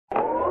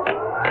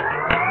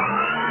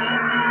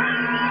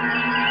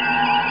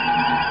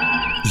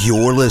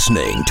You're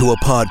listening to a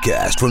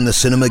podcast from the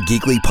Cinema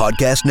Geekly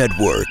Podcast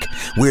Network.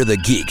 We're the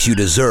geeks you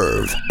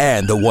deserve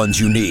and the ones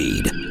you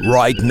need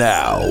right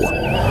now.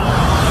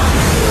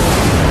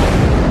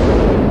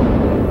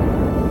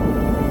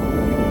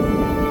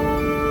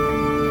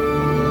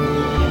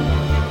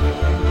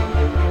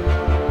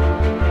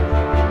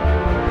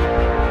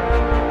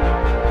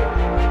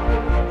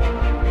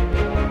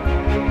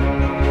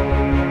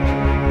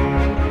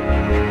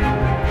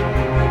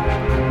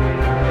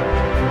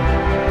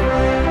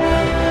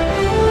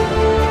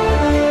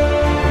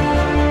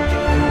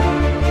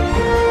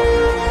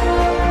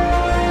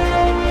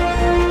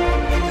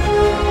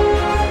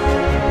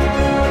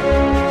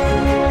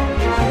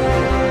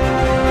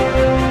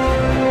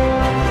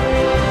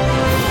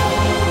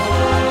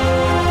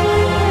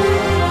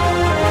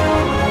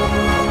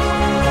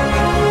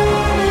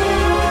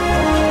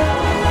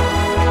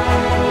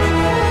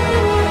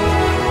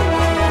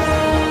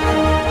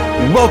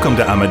 Welcome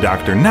to I'm a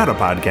Doctor, Not a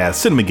Podcast,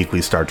 Cinema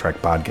Geekly Star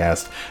Trek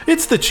podcast.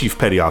 It's the Chief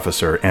Petty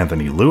Officer,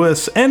 Anthony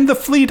Lewis, and the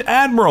Fleet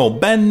Admiral,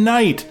 Ben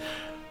Knight.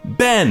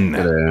 Ben.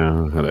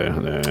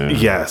 Hello.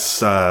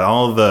 Yes,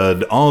 all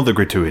the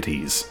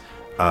gratuities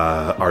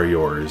are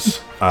yours.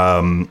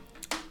 I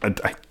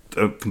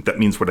think that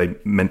means what I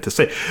meant to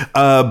say.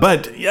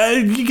 But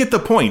you get the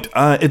point.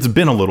 It's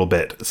been a little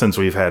bit since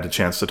we've had a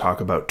chance to talk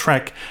about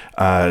Trek.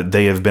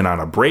 They have been on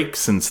a break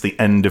since the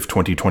end of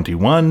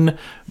 2021,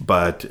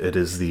 but it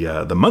is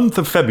the month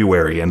of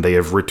February, and they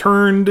have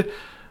returned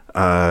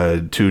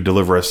to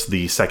deliver us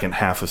the second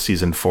half of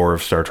Season 4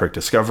 of Star Trek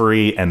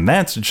Discovery, and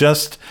that's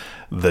just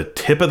the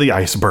tip of the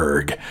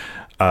iceberg.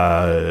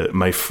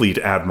 My Fleet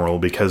Admiral,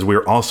 because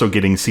we're also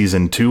getting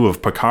Season 2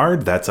 of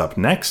Picard. That's up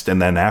next, and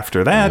then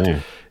after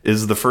that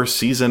is the first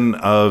season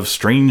of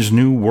Strange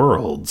New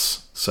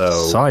Worlds. So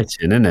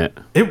exciting, isn't it?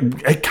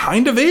 It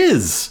kind of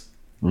is.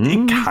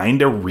 It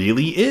kind of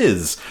really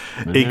is.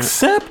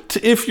 Except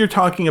if you're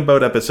talking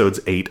about episodes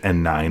 8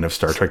 and 9 of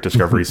Star Trek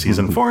Discovery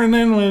Season 4, and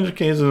in which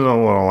case it's a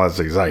little less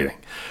exciting.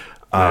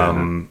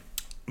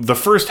 The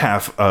first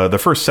half, the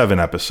first 7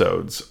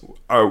 episodes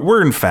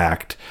were in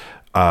fact,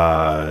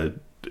 there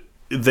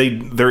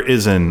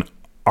is an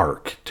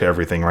arc to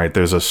everything, right?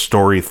 There's a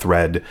story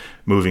thread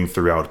moving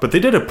throughout, but they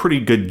did a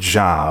pretty good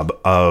job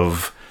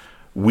of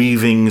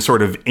weaving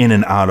sort of in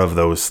and out of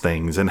those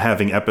things and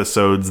having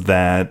episodes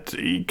that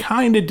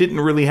kind of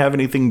didn't really have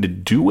anything to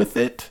do with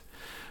it,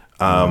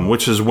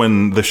 which is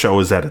when the show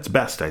is at its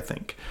best, I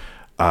think.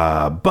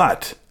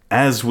 But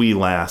as we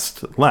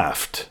last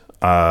left,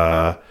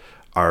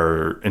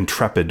 our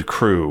intrepid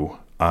crew,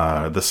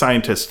 the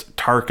scientist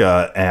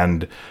Tarka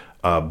and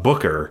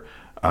Booker,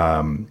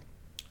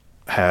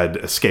 had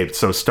escaped.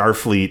 So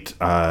Starfleet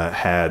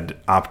had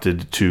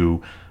opted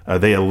to,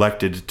 they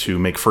elected to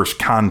make first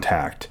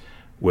contact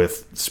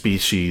with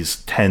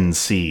species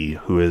 10C,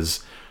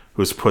 who's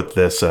put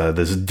this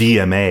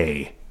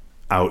DMA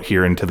out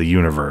here into the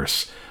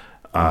universe.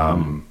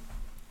 And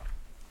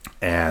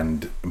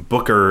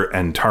Booker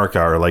and Tarka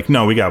are like,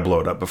 no, we gotta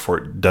blow it up before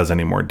it does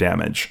any more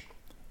damage.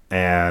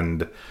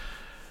 And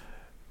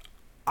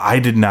I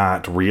did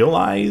not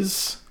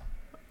realize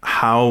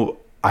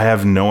I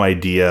have no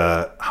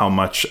idea how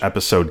much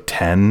episode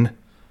 10,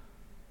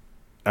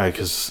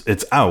 because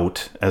it's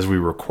out as we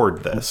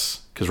record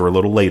this, because we're a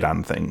little late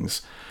on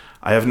things.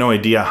 I have no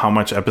idea how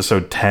much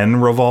episode 10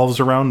 revolves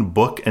around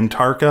Book and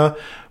Tarka,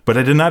 but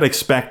I did not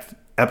expect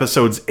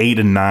episodes 8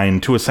 and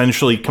 9 to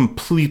essentially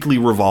completely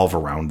revolve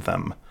around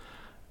them.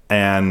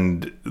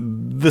 And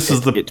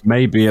it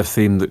may be a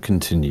theme that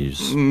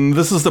continues.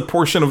 This is the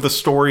portion of the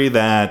story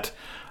that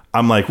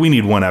I'm like, we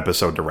need one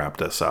episode to wrap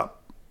this up.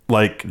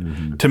 Like,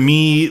 to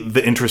me,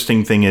 the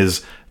interesting thing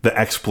is the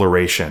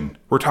exploration.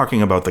 We're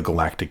talking about the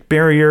galactic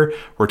barrier.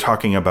 We're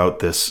talking about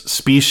this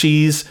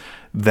species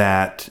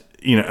that,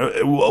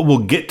 we'll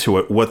get to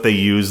it, what they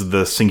use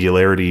the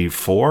singularity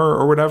for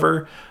or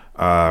whatever,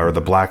 or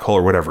the black hole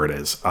or whatever it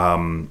is.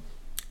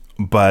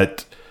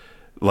 But,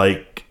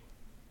 like,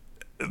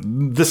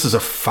 this is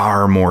a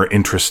far more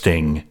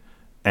interesting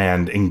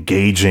and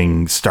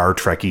engaging Star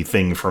Trek-y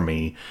thing for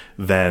me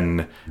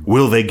than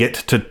will they get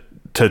to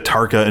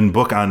Tarka and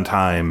Book on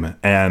time,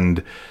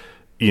 and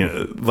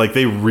like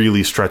they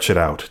really stretch it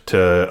out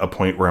to a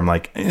point where I'm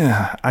like,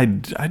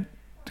 I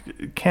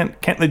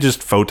can't they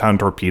just photon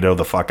torpedo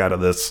the fuck out of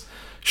this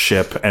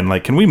ship, and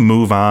like, can we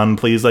move on,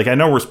 please? Like, I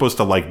know we're supposed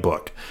to like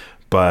Book,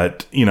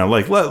 but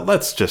like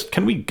let's just,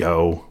 can we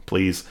go,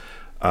 please?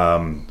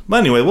 But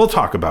anyway, we'll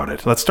talk about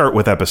it. Let's start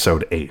with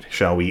episode 8,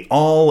 shall we?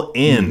 All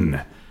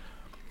In.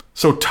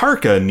 So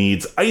Tarka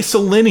needs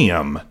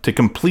isolinium to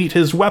complete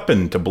his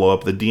weapon to blow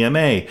up the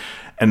DMA,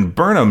 and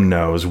Burnham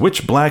knows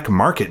which black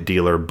market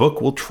dealer Book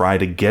will try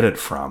to get it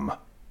from,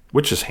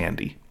 which is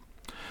handy.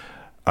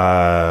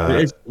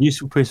 It is a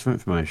useful piece of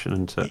information,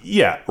 isn't it?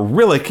 Yeah,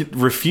 Rillick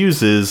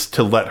refuses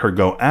to let her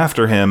go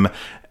after him,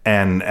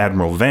 and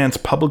Admiral Vance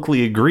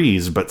publicly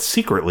agrees, but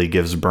secretly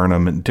gives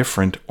Burnham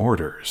different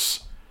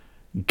orders.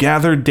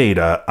 Gather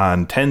data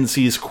on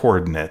 10C's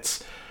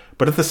coordinates,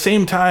 but at the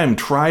same time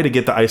try to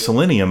get the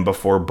isolinium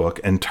before Book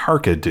and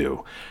Tarka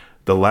do.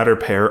 the latter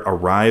pair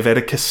arrive at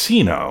a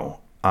casino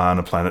on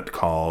a planet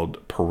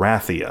called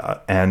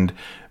Parathia and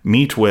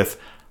meet with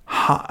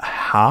Hazmazaro,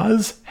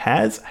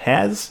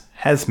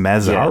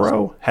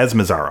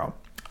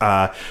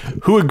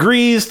 who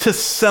agrees to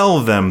sell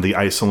them the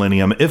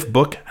isolinium if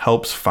Book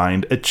helps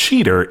find a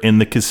cheater in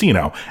the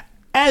casino,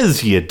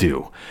 as you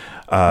do.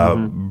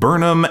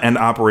 Burnham and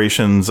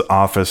operations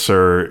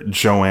officer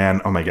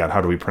Joanne. Oh my God,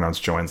 how do we pronounce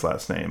Joanne's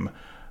last name?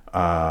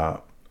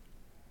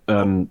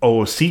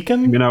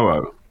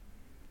 Ooseekun?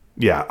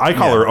 Yeah, I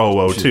call her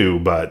Oo too,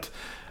 but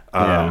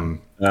I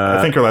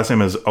think her last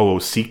name is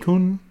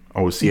Ooseekun.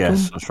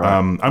 Yes, that's right.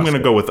 I'm going to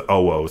go with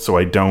Oo, so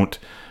I don't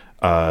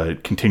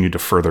continue to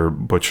further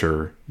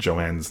butcher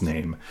Joanne's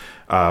name.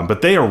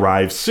 But they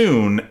arrive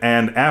soon,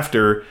 and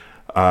after,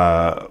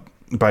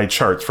 by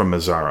charts from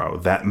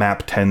Mazzaro, that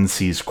map 10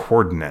 sees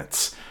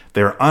coordinates.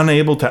 They're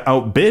unable to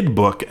outbid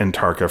Book and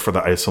Tarka for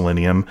the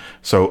isolinium,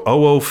 so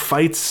Oo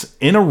fights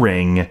in a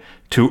ring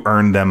to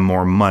earn them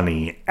more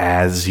money,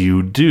 as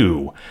you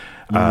do.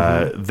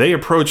 They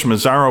approach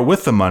Mazzaro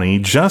with the money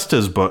just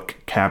as Book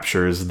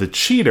captures the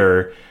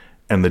cheater,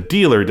 and the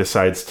dealer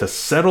decides to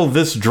settle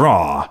this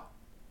draw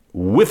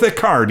with a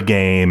card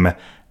game,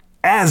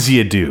 as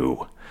you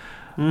do.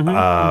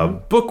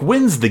 Book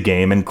wins the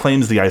game and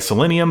claims the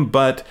isolinium,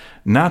 but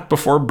not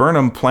before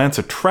Burnham plants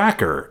a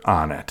tracker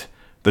on it.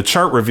 The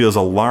chart reveals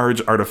a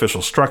large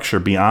artificial structure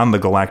beyond the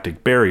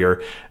galactic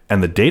barrier,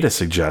 and the data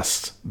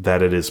suggests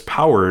that it is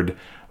powered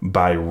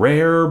by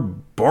rare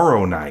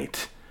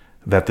boronite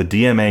that the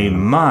DMA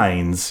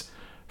mines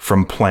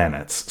from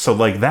planets. So,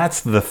 like,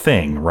 that's the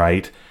thing,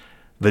 right?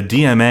 The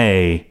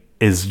DMA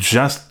is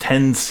just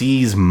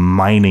 10C's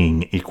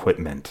mining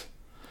equipment,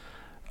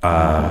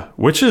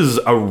 which is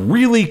a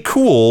really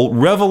cool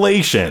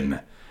revelation.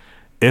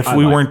 If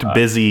we weren't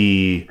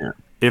busy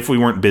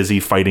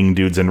fighting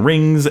dudes in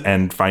rings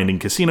and finding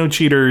casino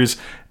cheaters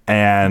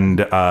and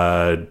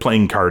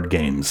playing card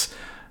games.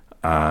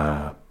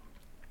 Oh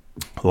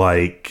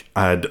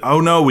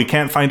no, we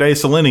can't find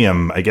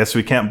isolinium. I guess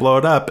we can't blow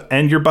it up,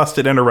 and you're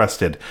busted and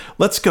arrested.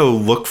 Let's go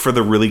look for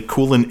the really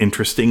cool and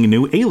interesting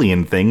new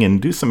alien thing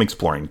and do some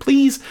exploring,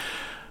 please.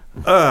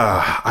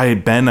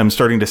 I'm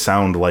starting to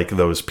sound like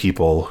those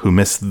people who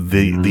miss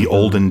the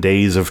olden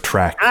days of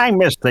Trek. I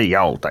miss the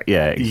old,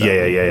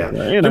 exactly. Yeah.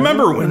 Do you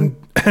remember when?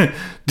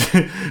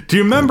 Do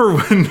you remember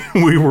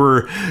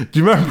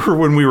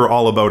when we were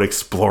all about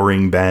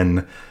exploring,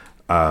 Ben?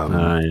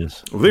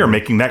 Yes. They were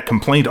making that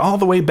complaint all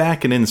the way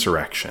back in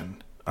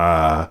Insurrection.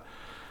 But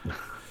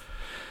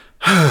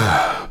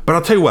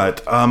I'll tell you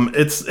what,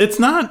 it's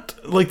not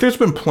like there's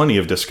been plenty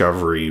of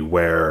Discovery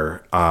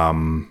where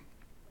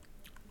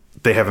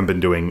they haven't been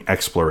doing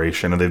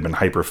exploration and they've been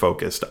hyper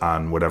focused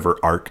on whatever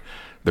arc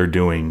they're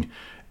doing.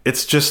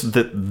 It's just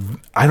that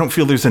I don't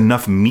feel there's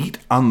enough meat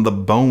on the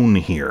bone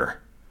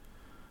here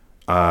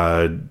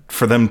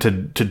for them to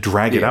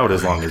drag it out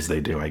as long as they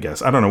do, I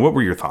guess. I don't know. What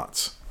were your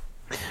thoughts?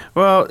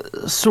 Well,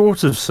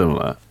 sort of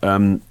similar.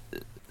 The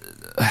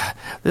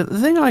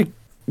thing I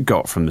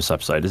got from this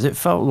episode is it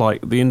felt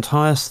like the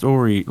entire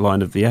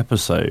storyline of the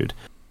episode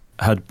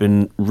had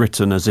been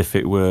written as if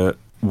it were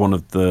one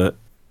of the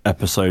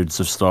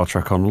episodes of Star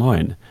Trek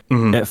Online.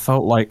 It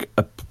felt like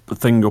a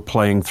thing you're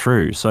playing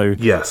through. So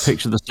yes.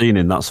 Picture the scene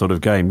in that sort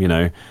of game,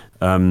 you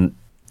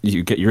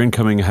get your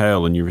incoming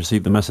hail and you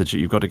receive the message that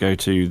you've got to go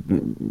to,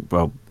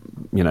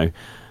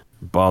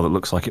 bar that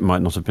looks like it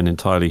might not have been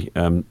entirely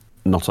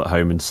not at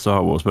home in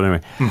Star Wars, but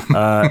anyway.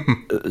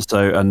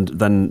 And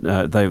then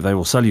they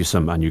will sell you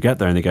some, and you get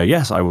there and they go,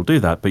 yes, I will do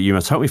that, but you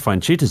must help me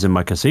find cheaters in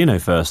my casino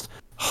first.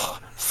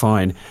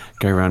 Fine.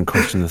 Go around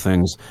questioning the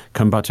things,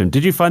 come back to him.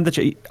 Did you find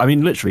the I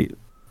mean, literally,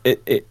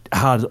 it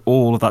had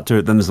all of that to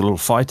it. Then there's a little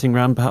fighting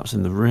round, perhaps,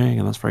 in the ring,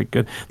 and that's very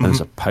good. Then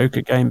there's a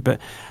poker game, but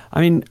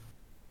I mean,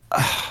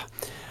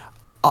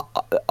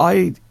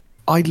 I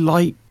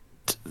liked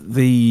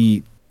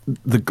the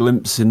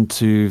glimpse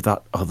into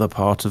that other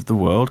part of the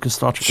world, because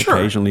Star Trek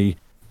occasionally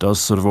does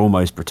sort of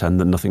almost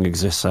pretend that nothing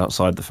exists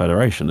outside the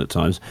Federation at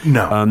times.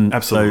 No,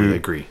 absolutely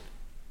agree.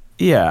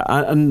 Yeah,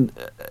 and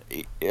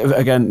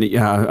again,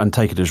 and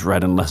take it as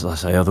read unless I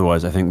say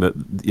otherwise. I think that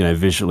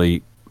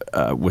visually,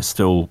 we're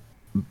still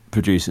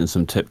producing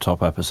some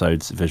tip-top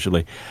episodes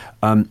visually.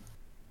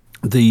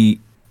 The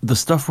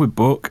stuff with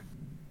Book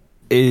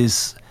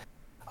is,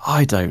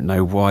 I don't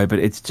know why, but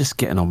it's just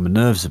getting on my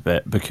nerves a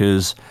bit,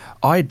 because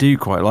I do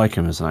quite like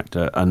him as an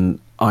actor, and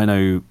I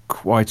know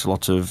quite a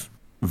lot of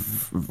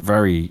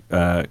very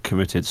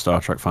committed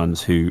Star Trek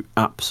fans who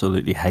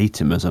absolutely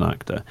hate him as an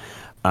actor,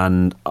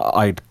 and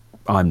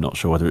I'm not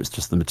sure whether it's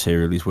just the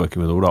material he's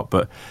working with or not,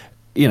 but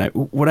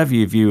whatever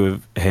your view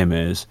of him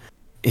is,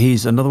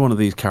 he's another one of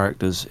these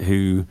characters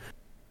who,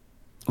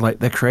 like,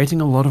 they're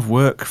creating a lot of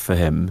work for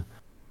him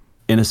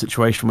in a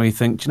situation where you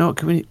think, do you know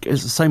what,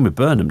 it's the same with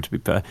Burnham, to be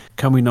fair,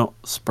 can we not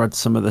spread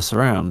some of this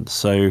around?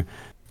 So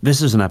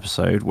this is an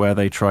episode where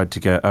they tried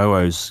to get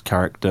OO's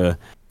character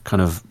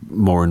kind of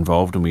more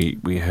involved, and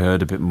we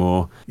heard a bit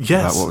more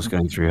about what was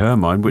going through her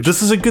mind, which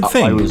this is a good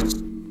thing.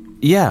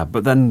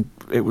 But then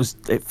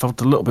it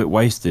felt a little bit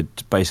wasted,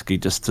 basically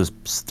just to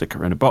stick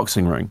her in a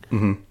boxing ring.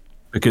 Mm-hmm.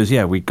 Because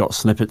we got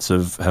snippets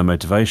of her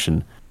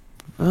motivation.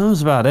 That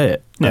was about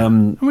it. Yeah.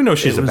 We know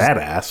she's a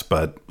badass,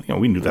 but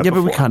we knew that. Yeah,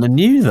 before. but we kind of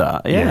knew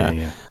that. Yeah.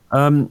 Yeah.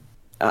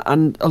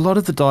 And a lot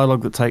of the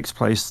dialogue that takes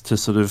place to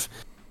sort of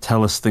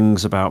tell us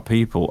things about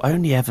people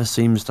only ever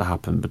seems to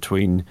happen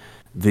between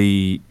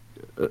the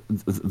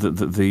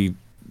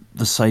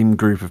same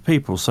group of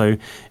people. So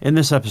in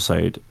this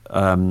episode,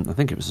 I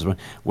think it was this one,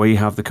 where you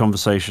have the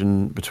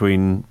conversation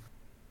between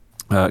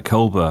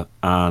Culber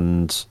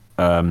and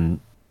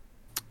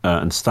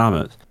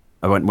Stamets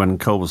when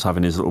Culber's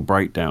having his little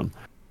breakdown.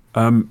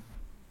 I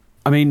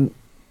mean,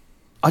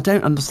 I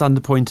don't understand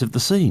the point of the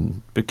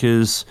scene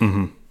because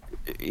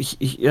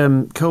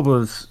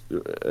Culber's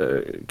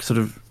sort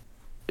of.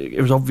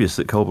 It was obvious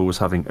that Culber was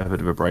having a bit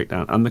of a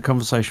breakdown, and the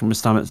conversation with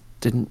Stamets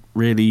didn't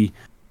really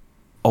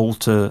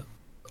alter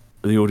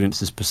the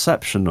audience's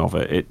perception of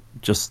it. It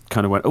just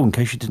kind of went, in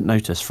case you didn't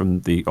notice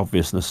from the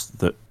obviousness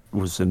that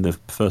was in the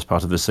first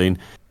part of the scene,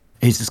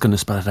 he's just going to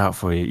spell it out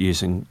for you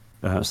using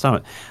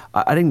Stamets.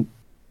 I didn't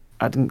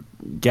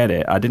get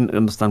it. I didn't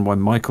understand why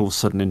Michael's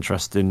sudden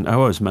interest in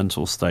OO's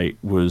mental state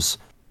was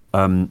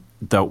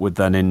dealt with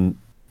then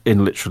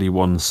in literally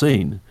one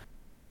scene,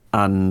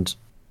 and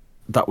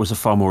that was a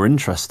far more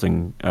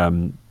interesting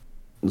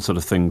sort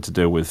of thing to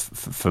deal with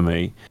for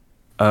me.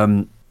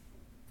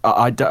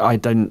 I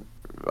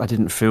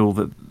didn't feel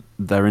that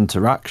their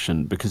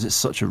interaction, because it's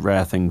such a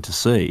rare thing to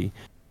see,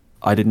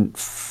 I didn't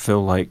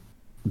feel like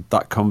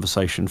that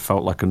conversation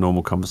felt like a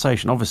normal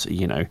conversation.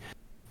 Obviously,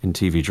 in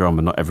TV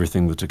drama, not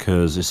everything that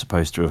occurs is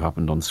supposed to have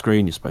happened on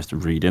screen. You're supposed to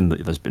read in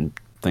that there's been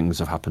things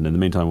have happened in the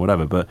meantime,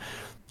 whatever. But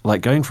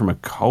like going from a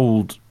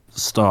cold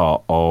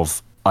start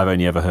of I've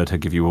only ever heard her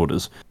give you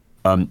orders,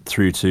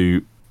 through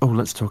to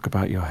let's talk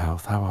about your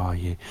health. How are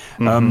you?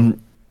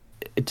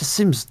 It just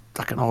seems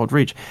like an odd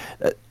reach,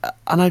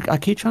 and I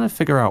keep trying to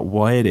figure out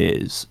why it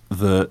is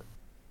that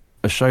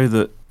a show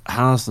that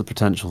has the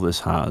potential this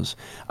has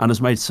and has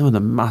made some of the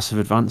massive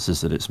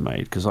advances that it's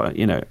made, because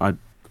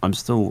I'm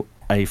still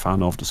a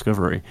fan of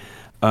Discovery.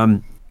 I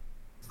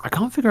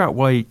can't figure out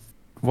why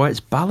its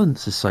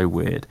balance is so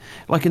weird.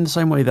 Like in the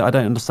same way that I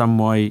don't understand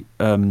why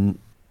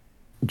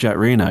Jet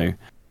Reno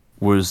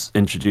was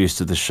introduced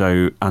to the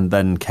show and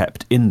then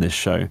kept in this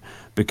show,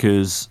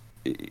 because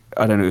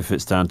I don't know if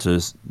it's down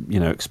to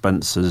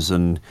expenses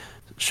and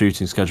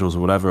shooting schedules or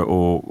whatever,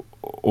 or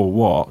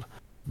what,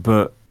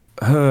 but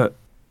her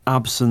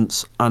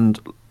absence and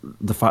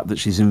the fact that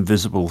she's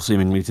invisible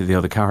seemingly to the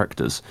other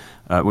characters,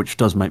 which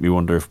does make me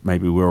wonder if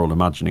maybe we're all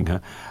imagining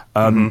her.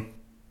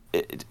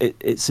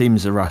 It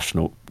seems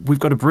irrational. We've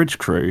got a bridge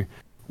crew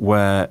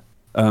where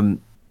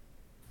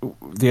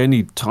the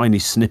only tiny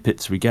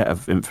snippets we get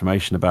of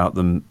information about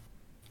them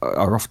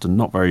are often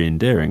not very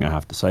endearing, I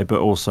have to say, but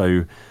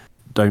also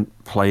don't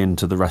play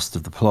into the rest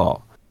of the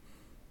plot.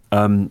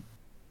 And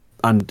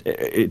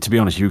to be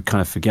honest, you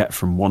kind of forget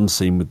from one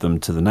scene with them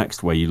to the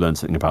next where you learn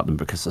something about them,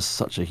 because there's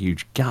such a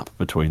huge gap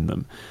between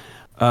them.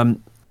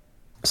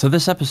 So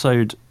this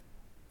episode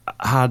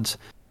had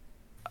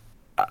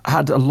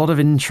a lot of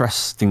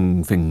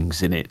interesting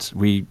things in it.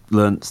 We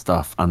learnt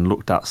stuff and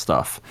looked at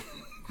stuff.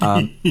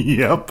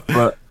 Yep.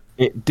 But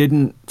it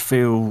didn't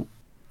feel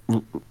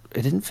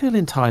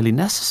entirely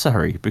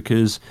necessary,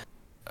 because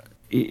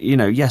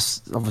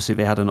yes, obviously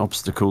they had an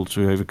obstacle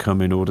to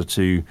overcome in order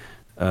to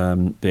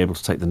be able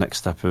to take the next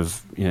step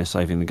of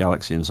saving the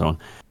galaxy and so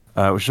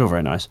on, which is all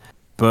very nice.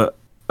 But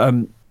I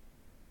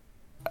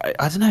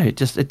don't know.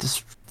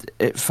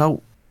 It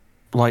felt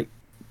like,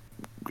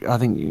 I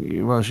think,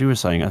 as you were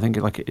saying, I think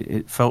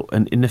it felt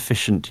an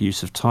inefficient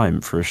use of time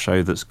for a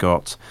show that's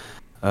got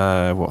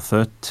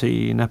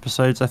 13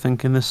 episodes, I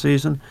think, in this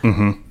season.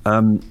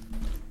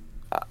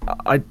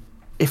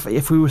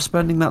 If we were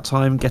spending that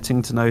time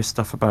getting to know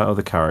stuff about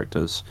other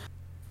characters,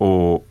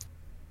 or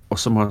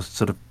someone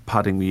sort of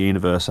padding the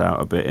universe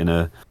out a bit in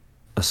a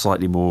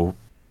slightly more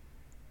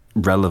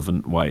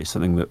relevant way,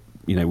 something that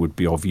would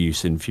be of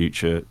use in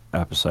future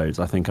episodes,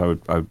 I think I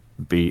would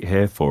be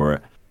here for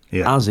it.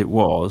 Yeah. As it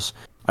was,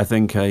 I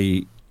think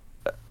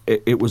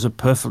it was a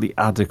perfectly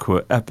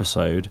adequate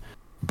episode.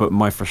 But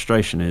my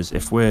frustration is,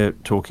 if we're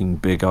talking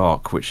big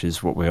arc, which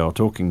is what we are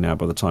talking now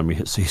by the time we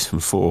hit season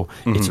 4,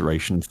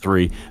 iteration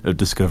 3 of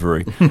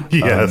Discovery.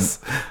 Yes.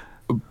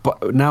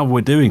 But now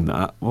we're doing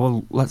that,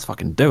 well, let's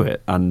fucking do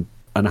it and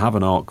have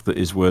an arc that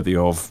is worthy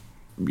of,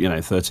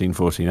 13,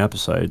 14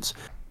 episodes,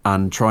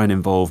 and try and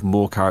involve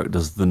more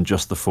characters than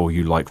just the 4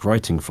 you like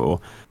writing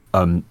for,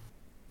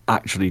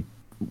 actually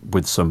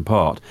with some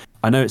part.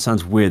 I know it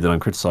sounds weird that I'm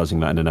criticising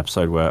that in an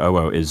episode where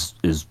OO is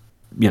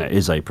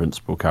a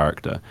principal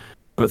character.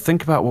 But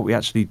think about what we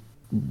actually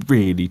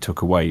really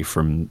took away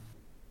from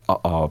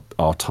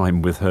our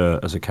time with her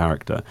as a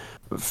character.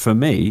 For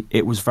me,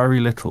 it was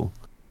very little.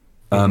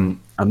 And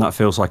that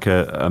feels like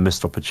a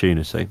missed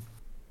opportunity.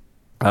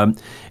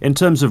 In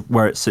terms of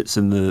where it sits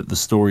in the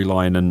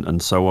storyline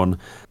and so on,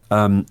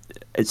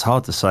 it's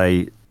hard to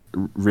say,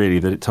 really,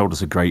 that it told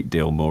us a great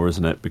deal more,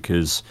 isn't it?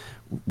 Because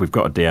we've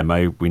got a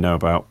DMA. We know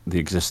about the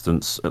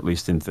existence, at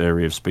least in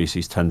theory, of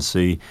species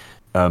 10C.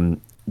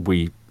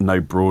 We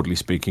know, broadly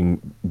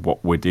speaking,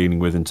 what we're dealing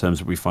with in terms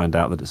of we find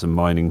out that it's a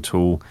mining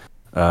tool.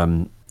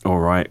 All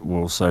right,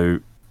 well, so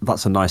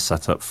that's a nice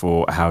setup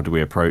for how do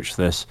we approach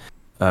this.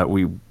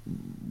 We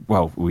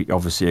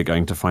obviously are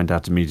going to find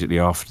out immediately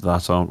after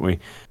that, aren't we?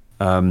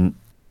 The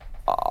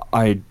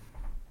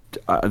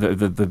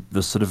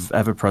sort of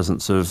ever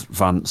presence of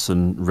Vance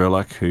and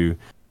Rilek, who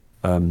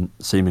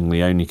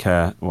seemingly only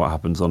care what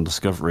happens on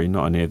Discovery,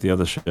 not any of the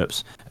other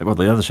ships. Well,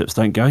 the other ships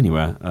don't go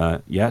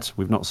anywhere yet.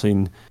 We've not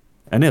seen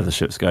any other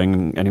ships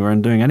going anywhere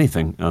and doing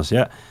anything as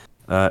yet.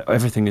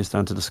 Everything is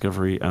down to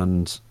Discovery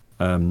and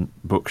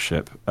Book's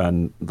ship,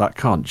 and that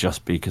can't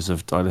just be because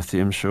of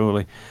dilithium,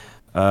 surely.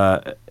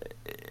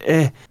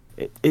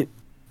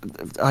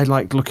 I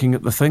like looking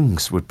at the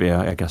things would be,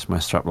 I guess, my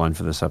strapline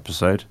for this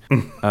episode.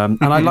 And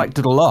I liked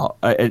it a lot.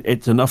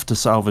 It's enough to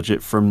salvage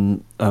it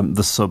from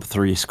the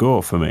sub-3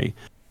 score for me.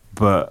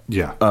 But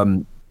yeah,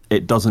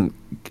 it doesn't,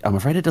 I'm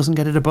afraid it doesn't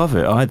get it above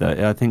it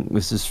either. I think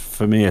this is,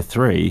 for me, a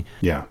 3.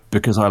 Yeah.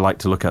 Because I like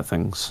to look at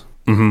things.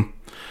 Mm-hmm.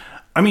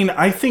 I mean,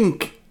 I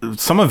think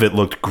some of it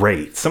looked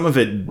great. Some of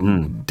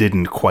it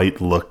didn't quite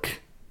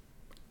look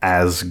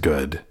as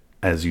good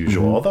as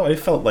usual. Although I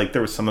felt like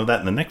there was some of that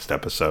in the next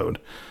episode.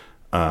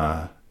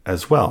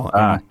 As well.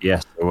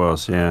 Yes, it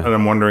was, yeah. And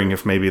I'm wondering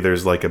if maybe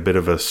there's like a bit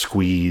of a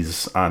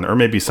squeeze on, or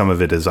maybe some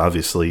of it is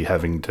obviously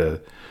having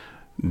to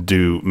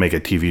make a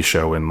TV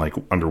show in like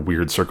under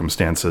weird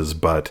circumstances,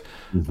 but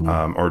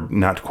or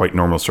not quite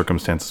normal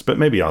circumstances, but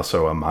maybe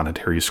also a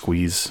monetary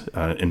squeeze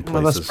in places.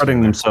 Well, they're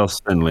spreading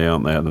themselves thinly,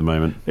 aren't they, at the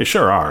moment? They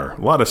sure are.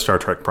 A lot of Star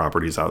Trek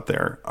properties out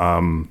there.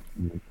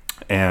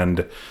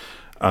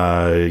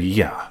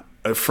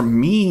 For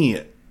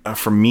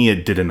me,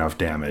 it did enough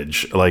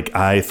damage. Like,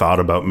 I thought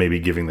about maybe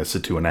giving this a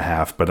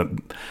 2.5, but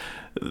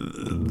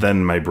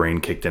then my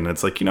brain kicked in.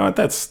 It's like, you know what?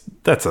 That's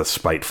a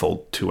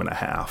spiteful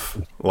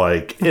 2.5.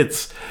 Like,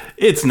 it's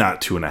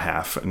not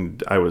 2.5.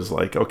 And I was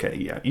like, okay,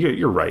 yeah,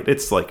 you're right.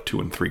 It's like 2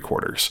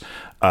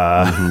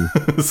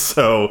 3/4.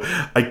 So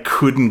I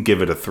couldn't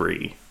give it a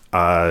 3.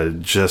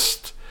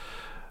 Just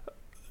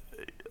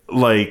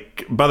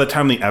like by the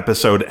time the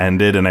episode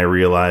ended, and I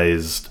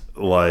realized,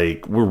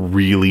 like, we're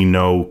really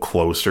no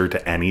closer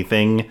to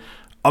anything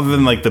other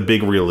than like the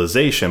big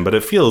realization, but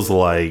it feels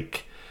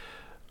like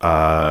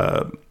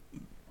whatever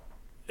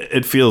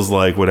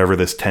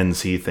this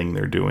 10C thing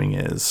they're doing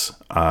is,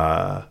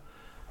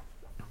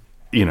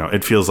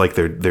 it feels like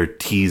they're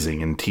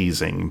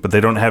teasing, but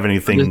they don't have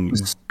anything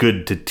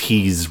good to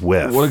tease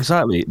with. Well,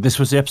 exactly. This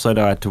was the episode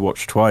I had to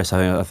watch twice.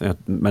 I think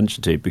I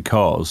mentioned it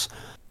because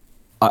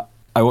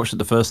I watched it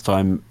the first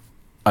time.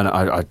 And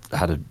I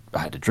had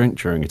a drink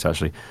during it,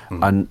 actually.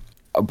 And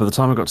by the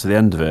time I got to the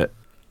end of it,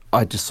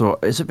 I just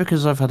thought, is it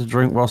because I've had a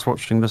drink whilst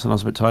watching this and I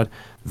was a bit tired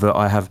that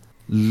I have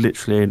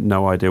literally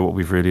no idea what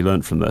we've really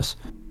learned from this?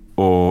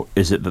 Or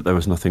is it that there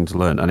was nothing to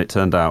learn? And it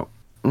turned out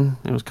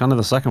it was kind of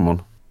the second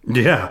one.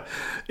 Yeah,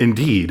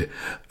 indeed.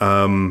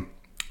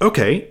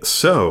 Okay,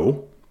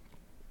 so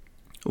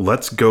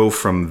let's go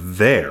from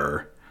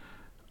there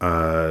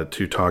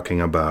to talking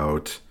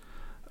about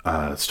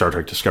Star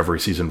Trek Discovery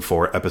Season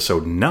 4,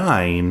 Episode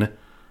 9,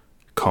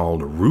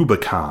 called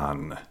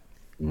Rubicon.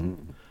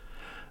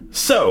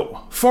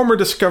 So, former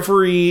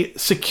Discovery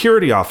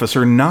security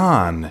officer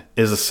Nan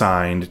is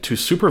assigned to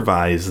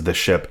supervise the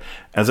ship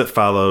as it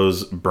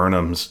follows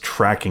Burnham's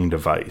tracking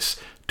device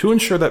to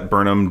ensure that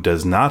Burnham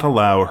does not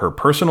allow her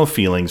personal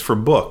feelings for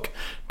Book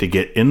to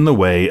get in the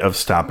way of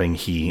stopping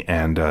he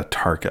and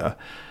Tarka.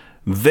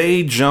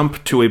 They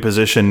jump to a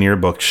position near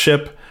Book's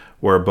ship,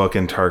 where Book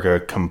and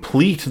Tarka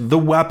complete the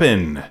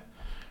weapon.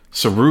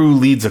 Saru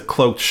leads a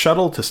cloaked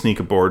shuttle to sneak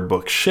aboard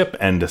Book's ship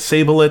and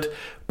disable it,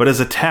 but is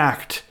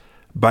attacked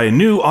by a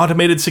new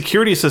automated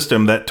security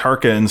system that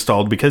Tarka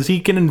installed because he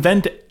can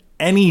invent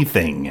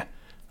anything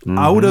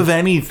out of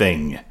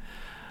anything.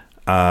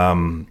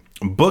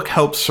 Book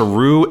helps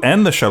Saru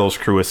and the shuttle's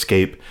crew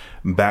escape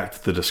back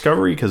to the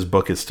Discovery because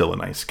Book is still a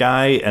nice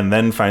guy, and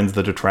then finds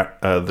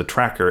the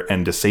tracker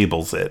and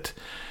disables it.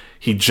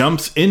 He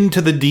jumps into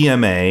the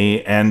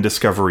DMA, and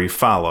Discovery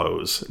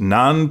follows.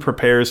 Nan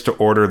prepares to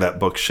order that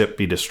Book's ship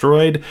be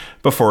destroyed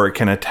before it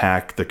can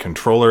attack the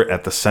controller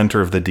at the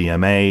center of the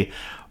DMA.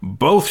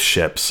 Both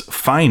ships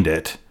find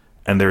it,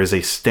 and there is a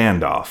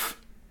standoff,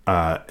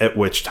 at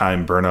which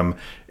time Burnham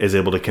is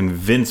able to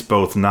convince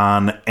both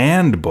Nan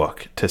and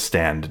Book to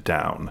stand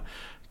down.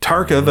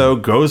 Tarka, though,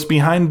 goes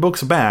behind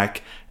Book's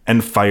back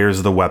and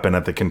fires the weapon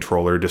at the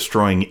controller,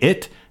 destroying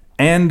it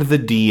and the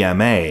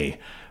DMA.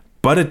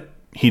 But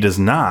he does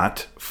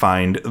not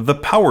find the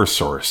power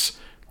source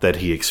that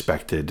he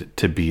expected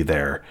to be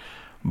there.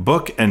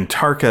 Book and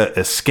Tarka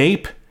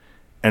escape,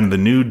 and a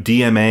new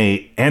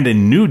DMA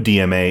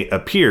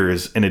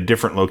appears in a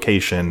different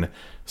location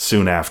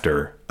soon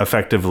after,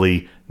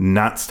 effectively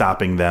not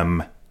stopping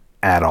them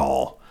at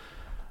all.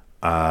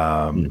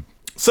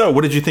 So,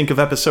 what did you think of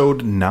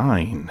episode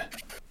 9?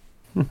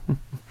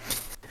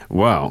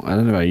 Wow, I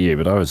don't know about you,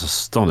 but I was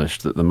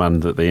astonished that the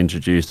man that they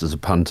introduced as a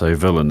panto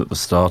villain at the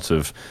start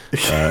of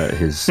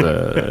his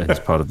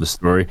part of the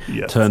story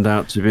turned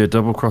out to be a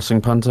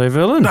double-crossing panto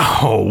villain.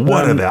 Oh,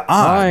 what are the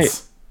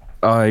odds?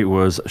 I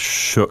was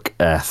shook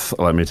F,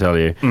 let me tell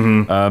you.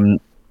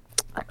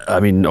 I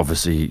mean,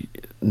 obviously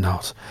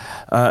not.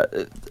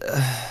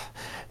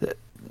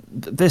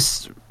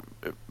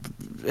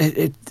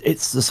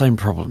 It's the same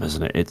problem,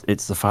 isn't it?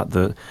 It's the fact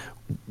that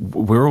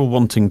we're all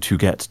wanting to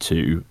get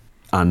to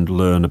and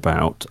learn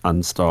about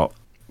and start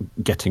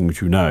getting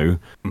to know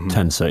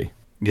Tensei.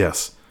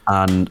 Yes.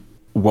 And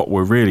what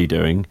we're really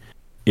doing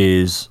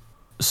is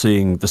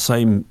seeing the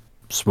same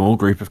small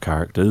group of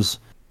characters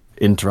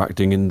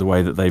interacting in the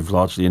way that they've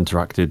largely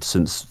interacted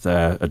since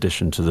their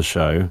addition to the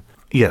show.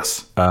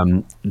 Yes.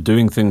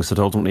 Doing things that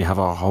ultimately have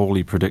a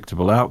wholly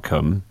predictable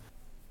outcome,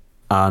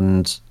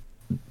 and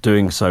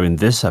doing so in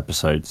this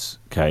episode's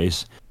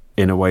case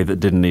in a way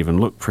that didn't even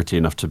look pretty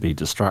enough to be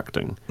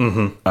distracting.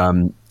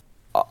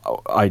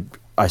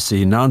 I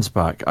see Nan's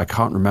back. I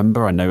can't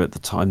remember. I know at the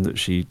time that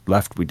she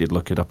left, we did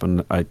look it up,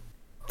 and I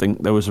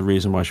think there was a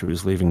reason why she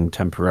was leaving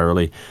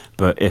temporarily.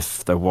 But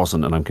if there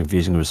wasn't, and I'm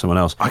confusing her with someone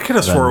else, I could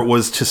have swore it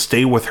was to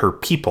stay with her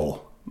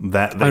people.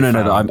 No,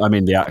 I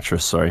mean the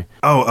actress. Sorry.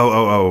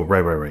 Oh,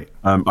 right.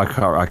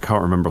 I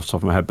can't remember off the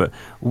top of my head, but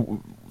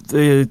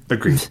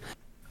Agreed.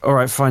 All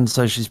right, fine.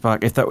 So she's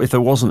back. If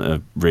there wasn't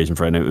a reason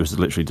for it, and it was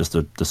literally just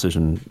a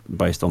decision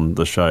based on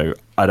the show,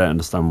 I don't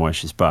understand why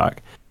she's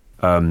back.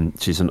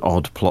 She's an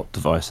odd plot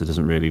device that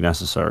isn't really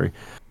necessary.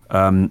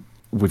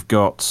 We've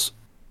got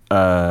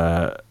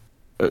Saru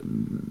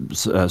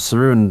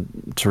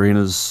and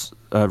Tarina's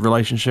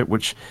relationship,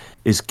 which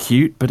is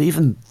cute, but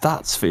even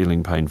that's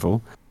feeling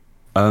painful.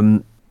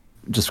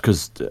 Just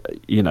because,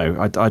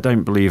 I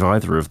don't believe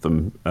either of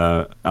them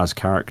as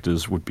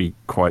characters would be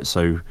quite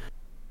so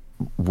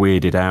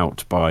weirded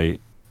out by,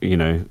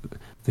 the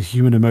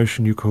human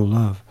emotion you call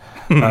love.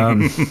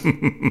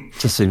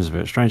 Just seems a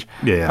bit strange.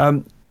 Yeah.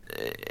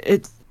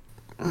 It's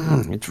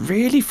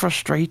really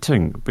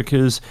frustrating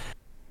because,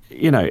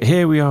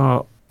 here we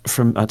are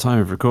from a time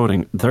of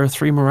recording. There are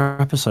 3 more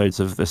episodes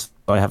of this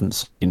I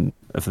haven't seen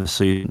of the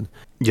season.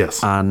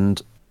 Yes.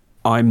 And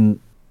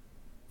I'm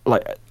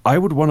like, I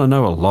would want to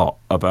know a lot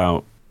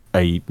about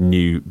a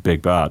new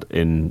big bad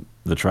in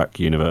the Trek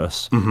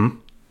universe.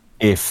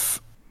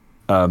 If,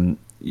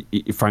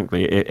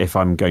 frankly, if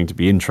I'm going to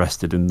be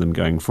interested in them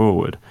going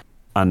forward.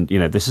 And,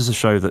 this is a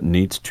show that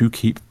needs to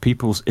keep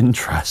people's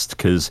interest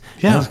because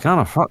it's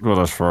kind of fucked with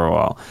us for a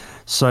while.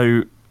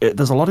 So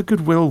there's a lot of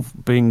goodwill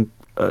being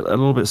a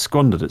little bit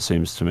squandered, it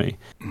seems to me.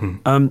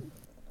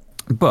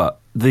 But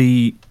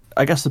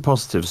I guess the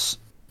positives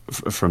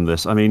from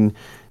this, I mean,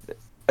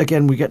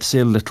 again, we get to see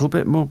a little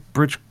bit more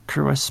bridge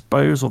crew, I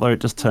suppose, although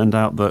it just turned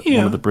out that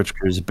one of the bridge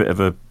crew is a bit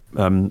of a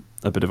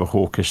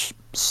hawkish,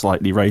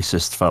 slightly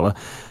racist fella.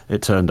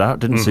 It turned out,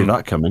 didn't see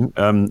that coming.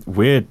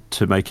 Weird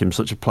to make him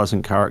such a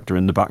pleasant character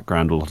in the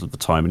background a lot of the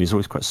time, and he's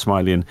always quite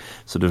smiley and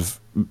sort of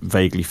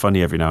vaguely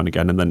funny every now and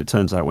again. And then it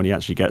turns out when he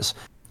actually gets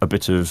a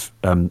bit of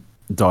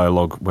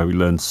dialogue where we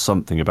learn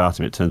something about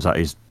him, it turns out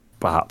he's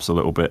perhaps a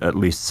little bit at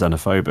least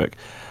xenophobic.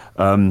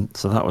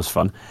 So that was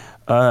fun.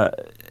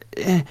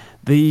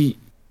 The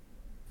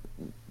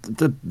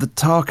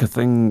Tarka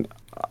thing,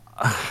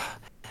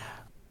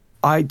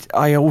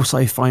 I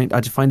also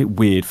find it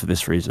weird for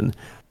this reason.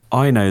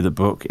 I know the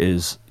book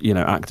is,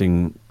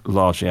 acting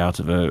largely out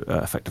of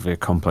effectively a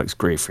complex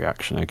grief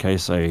reaction. Okay,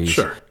 so he's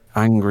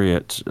angry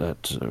at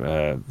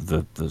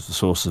the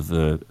source of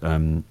the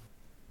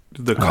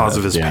cause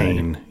of his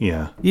pain.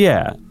 Yeah,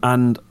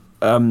 and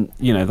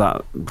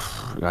that,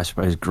 I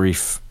suppose,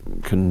 grief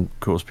can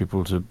cause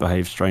people to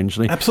behave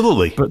strangely.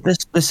 Absolutely. But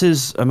this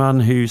is a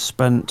man who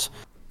spent,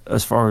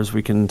 as far as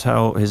we can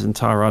tell, his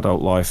entire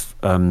adult life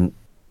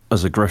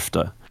as a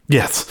grifter.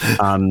 Yes.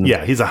 And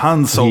he's a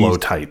Han Solo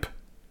type.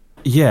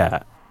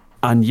 Yeah,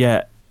 and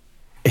yet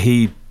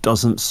he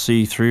doesn't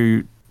see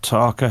through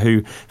Tarka,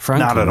 who,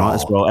 frankly, not at all.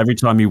 As well, every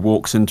time he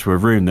walks into a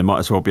room, there might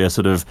as well be a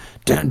sort of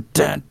dun,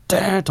 dun,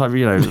 dun, type, sort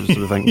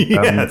of thing.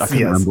 I can't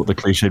remember what the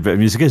cliched bit of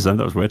music is, then.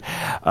 That was weird.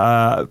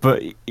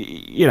 But,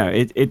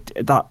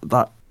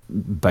 that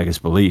beggars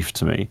belief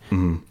to me.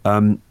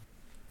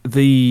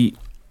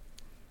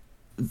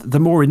 The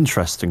more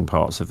interesting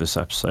parts of this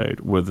episode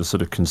were the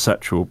sort of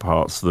conceptual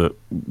parts that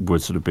were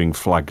sort of being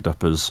flagged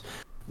up as,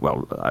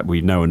 well,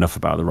 we know enough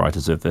about the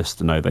writers of this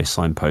to know they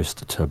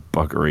signpost to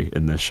buggery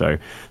in this show.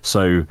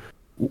 So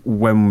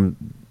when,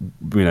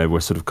 we're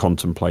sort of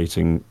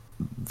contemplating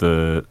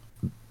the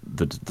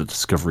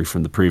discovery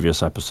from the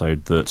previous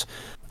episode that,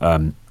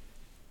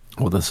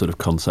 or the sort of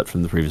concept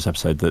from the previous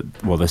episode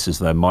that, well, this is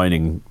their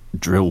mining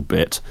drill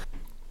bit.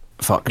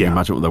 Fuck, can you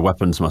imagine what their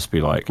weapons must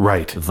be like?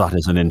 Right. That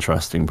is an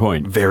interesting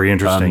point. Very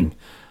interesting.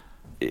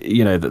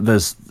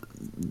 It's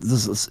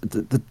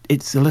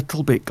a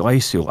little bit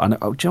glacial. And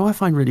do you know what I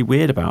find really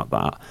weird about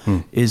that?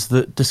 Is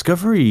that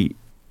Discovery,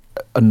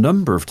 a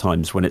number of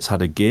times when it's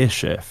had a gear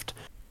shift,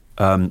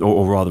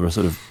 or rather a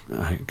sort of,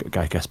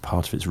 I guess,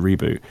 part of its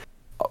reboot,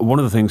 one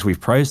of the things we've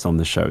praised on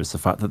this show is the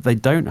fact that they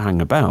don't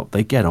hang about.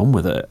 They get on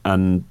with it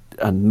and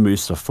move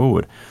stuff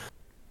forward.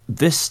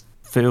 This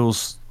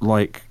feels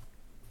like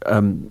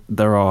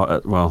there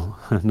are, well,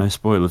 no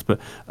spoilers, but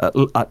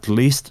at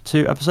least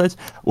 2 episodes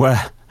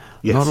where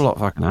not a lot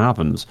fucking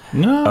happens.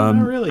 No,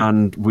 not really.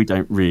 And we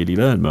don't really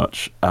learn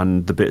much.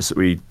 And the bits that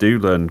we do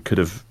learn could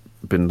have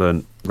been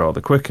learned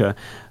rather quicker.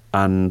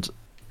 And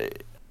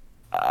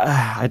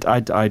I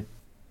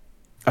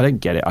don't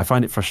get it. I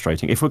find it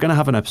frustrating. If we're going to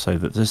have an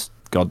episode that's this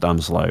goddamn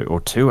slow, or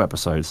 2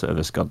 episodes that are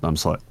this goddamn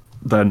slow,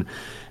 then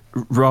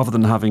rather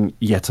than having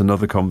yet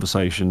another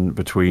conversation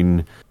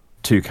between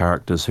 2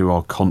 characters who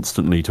are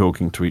constantly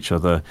talking to each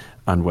other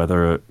and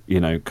whether,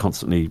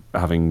 constantly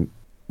having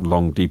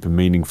long, deep and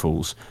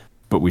meaningfuls,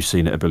 but we've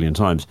seen it a billion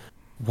times,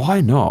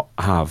 why not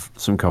have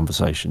some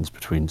conversations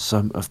between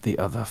some of the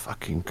other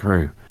fucking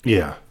crew?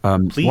 Yeah.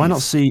 Why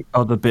not see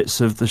other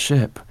bits of the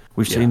ship?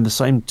 We've seen the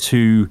same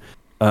 2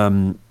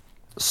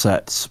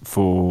 sets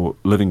for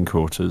living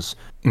quarters,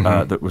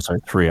 that were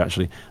 3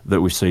 actually,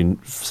 that we've seen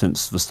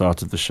since the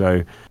start of the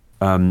show.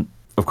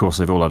 Of course,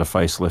 they've all had a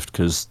facelift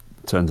because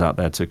it turns out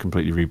they're to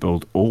completely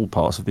rebuild all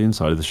parts of the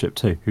inside of the ship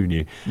too. Who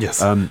knew?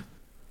 Yes.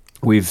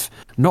 We've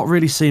not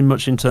really seen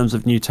much in terms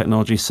of new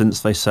technology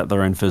since they set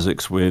their own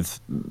physics with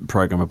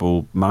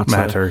programmable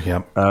matter.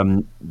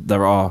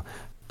 There are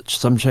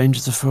some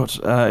changes afoot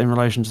in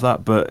relation to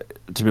that, but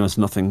to be honest,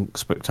 nothing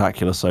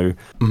spectacular. So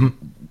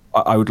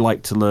I would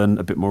like to learn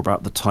a bit more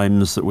about the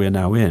times that we're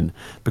now in,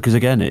 because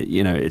again,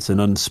 it's an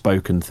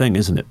unspoken thing,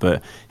 isn't it?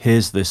 But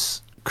here's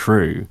this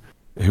crew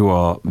who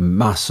are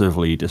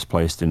massively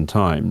displaced in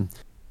time,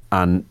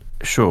 and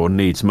sure,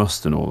 needs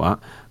must and all that,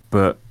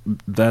 but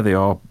there they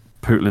are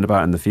pootling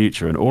about in the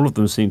future, and all of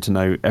them seem to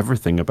know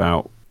everything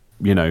about,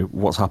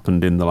 what's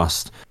happened in the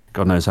last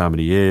God knows how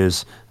many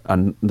years,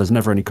 and there's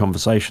never any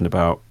conversation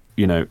about,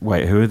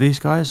 wait, who are these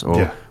guys?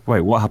 Or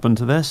wait, what happened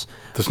to this?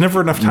 There's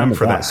never enough time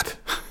for that.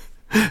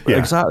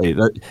 Exactly.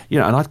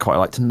 And I'd quite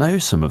like to know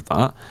some of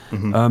that.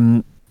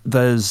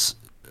 There's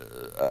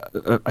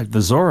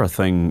the Zora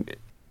thing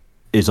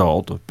is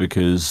odd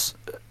because,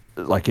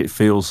 it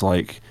feels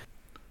like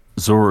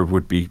Zora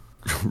would be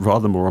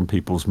rather more on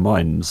people's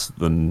minds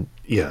than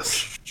they.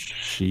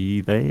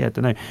 I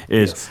don't know.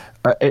 It's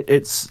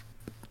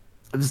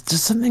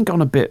just something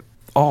gone a bit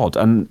odd,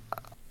 and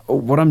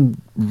what I'm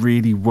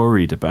really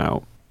worried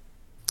about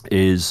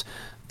is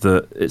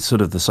that it's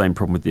sort of the same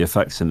problem with the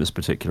effects in this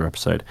particular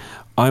episode.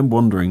 I'm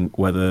wondering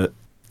whether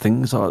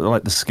things are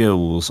like the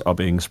skills are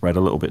being spread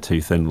a little bit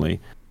too thinly,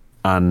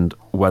 and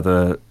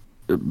whether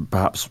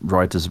perhaps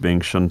writers are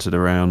being shunted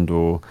around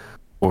or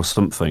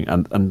something.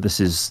 And this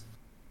is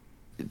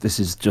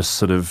just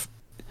sort of,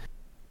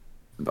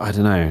 I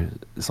don't know.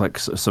 It's like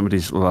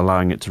somebody's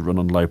allowing it to run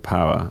on low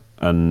power,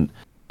 and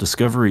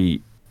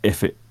Discovery,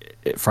 if it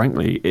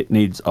frankly, it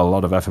needs a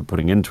lot of effort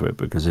putting into it,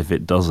 because if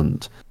it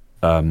doesn't,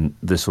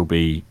 this will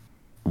be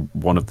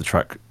one of the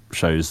track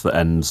shows that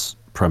ends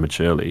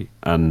prematurely,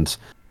 and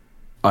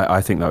I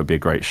think that would be a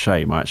great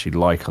shame. I actually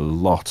like a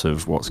lot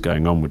of what's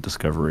going on with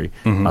Discovery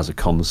as a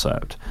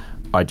concept.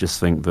 I just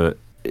think that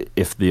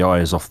if the eye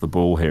is off the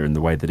ball here in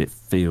the way that it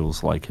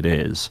feels like it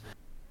is,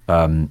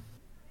 I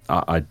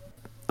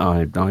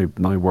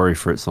worry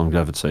for its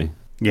longevity.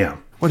 Yeah.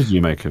 What did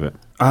you make of it?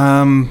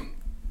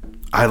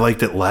 I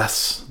liked it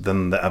less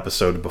than the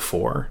episode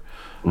before,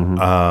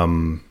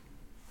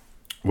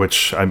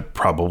 which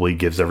probably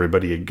gives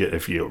everybody a good,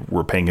 if you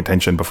were paying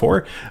attention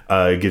before,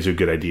 it gives you a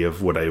good idea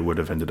of what I would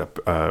have ended up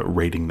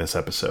rating this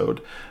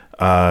episode.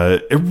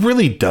 It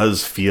really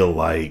does feel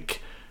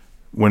like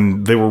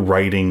when they were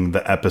writing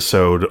the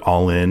episode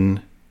all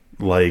in,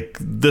 like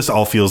this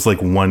all feels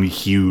like one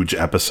huge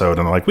episode,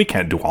 and we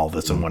can't do all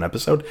this in one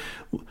episode.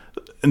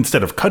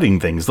 Instead of cutting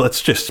things,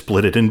 let's just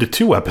split it into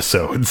 2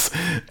 episodes,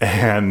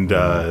 and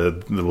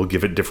we'll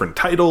give it different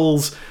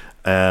titles,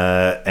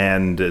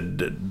 and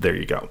there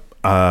you go.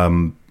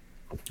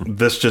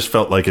 This just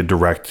felt like a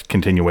direct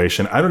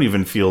continuation. I don't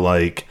even feel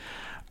like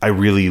I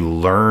really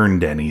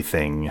learned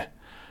anything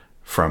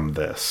from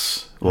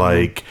this.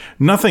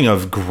 Nothing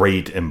of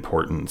great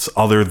importance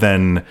other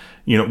than,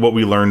 what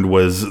we learned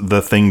was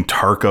the thing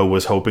Tarka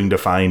was hoping to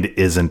find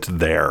isn't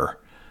there,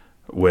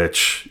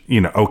 which,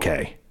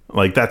 okay.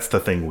 That's the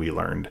thing we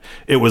learned.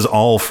 It was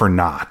all for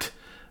naught.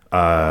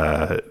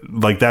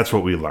 That's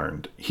what we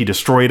learned. He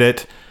destroyed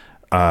it.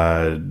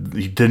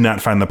 He did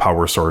not find the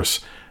power source.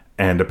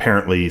 And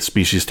apparently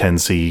Species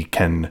 10C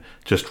can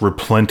just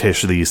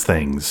replenish these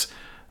things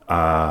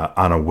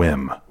on a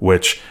whim,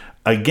 which,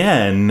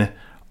 again,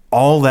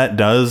 all that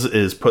does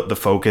is put the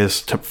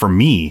focus, for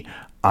me,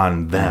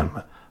 on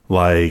them.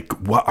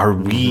 What are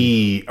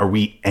we? Are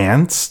we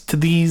ants to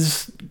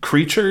these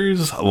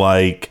creatures?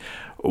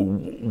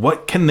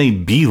 What can they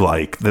be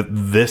like that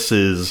this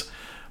is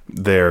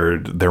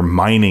their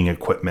mining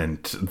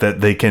equipment,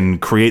 that they can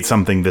create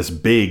something this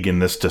big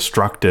and this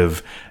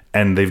destructive,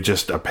 and they've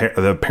just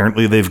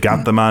apparently they've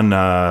got them on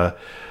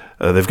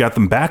they've got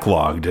them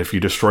backlogged. If you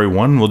destroy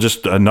one,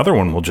 another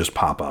one will just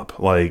pop up.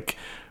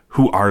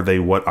 Who are they?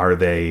 What are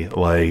they?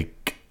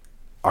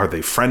 Are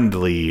they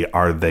friendly?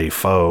 Are they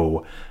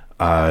foe?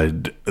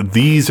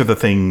 These are the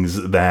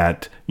things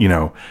that,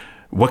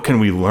 what can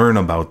we learn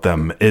about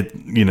them?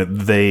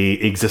 They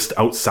exist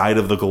outside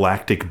of the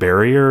galactic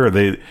barrier.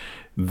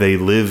 They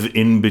live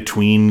in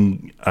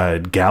between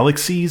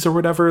galaxies or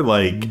whatever.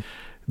 Like,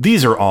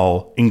 these are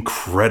all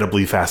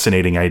incredibly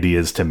fascinating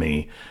ideas to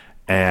me.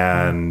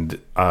 And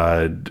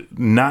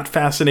not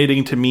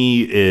fascinating to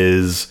me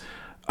is,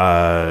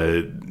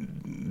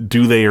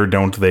 do they or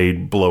don't they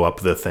blow up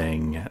the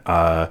thing?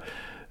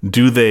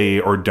 Do they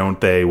or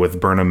don't they, with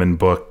Burnham and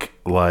Book,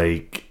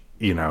 like,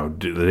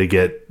 do they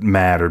get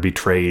mad or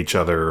betray each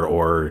other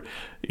or,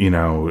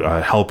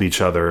 help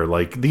each other?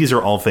 Like, these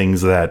are all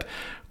things that,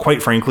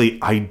 quite frankly,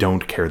 I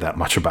don't care that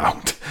much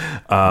about.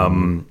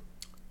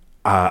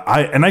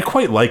 I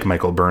quite like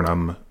Michael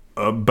Burnham,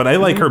 but I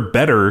like her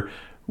better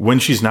when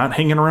she's not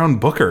hanging around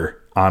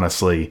Booker,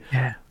 honestly.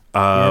 Yeah.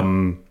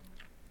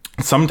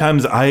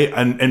 Sometimes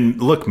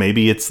and look,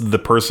 maybe it's the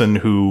person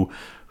who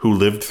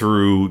lived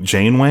through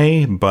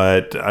Janeway,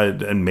 but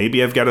and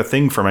maybe I've got a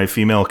thing for my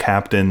female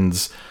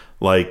captains,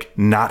 like,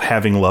 not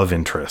having love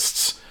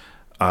interests.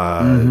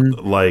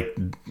 Like,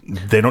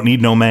 they don't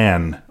need no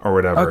man or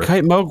whatever.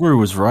 Kate Mulgrew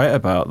was right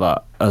about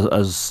that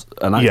as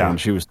an actor when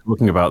she was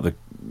talking about the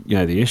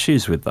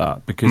issues with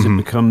that, because it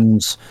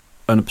becomes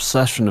an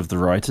obsession of the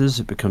writers.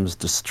 It becomes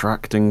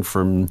distracting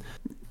from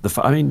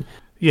the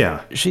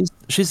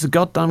she's the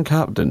goddamn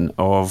captain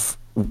of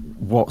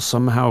what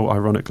somehow,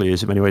 ironically,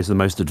 is in many ways the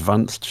most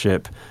advanced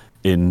ship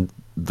in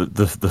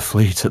the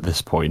fleet at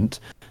this point,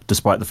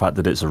 despite the fact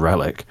that it's a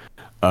relic.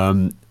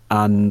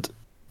 And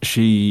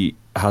she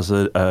has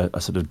a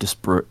sort of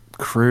disparate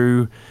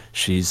crew.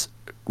 She's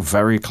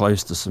very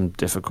close to some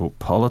difficult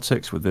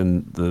politics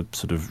within the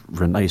sort of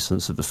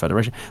renaissance of the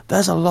Federation.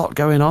 There's a lot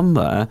going on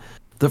there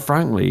that,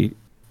 frankly,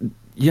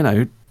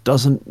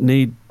 doesn't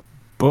need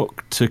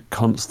Book to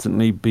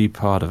constantly be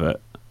part of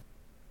it.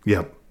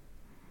 Yep.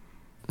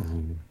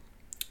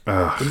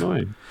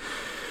 Annoying.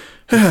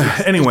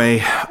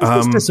 Anyway,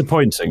 it's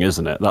disappointing,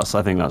 isn't it?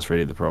 I think that's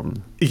really the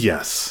problem.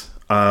 Yes.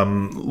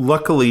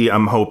 Luckily,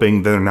 I'm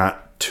hoping they're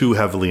not too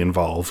heavily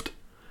involved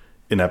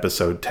in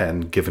episode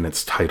 10, given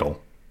its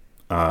title.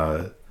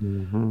 Oh,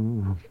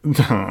 Ben,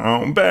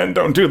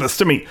 don't do this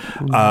to me.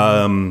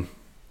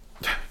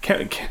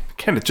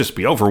 Can't it just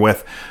be over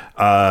with?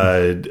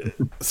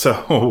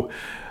 So,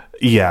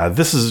 yeah,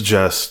 this is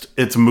just,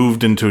 it's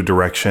moved into a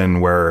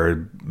direction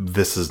where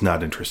this is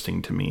not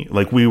interesting to me.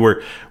 Like, we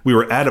were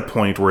at a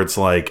point where it's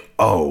like,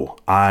 oh,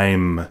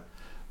 I'm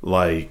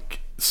like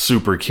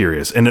super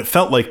curious. And it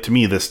felt like to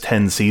me this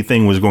 10C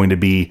thing was going to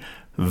be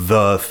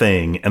the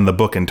thing, and the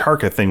Book and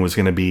Tarka thing was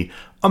going to be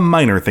a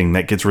minor thing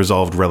that gets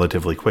resolved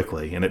relatively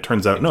quickly. And it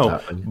turns out,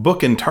 no,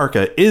 Book and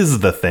Tarka is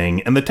the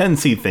thing, and the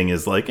 10C thing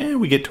is like,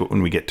 we get to it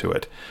when we get to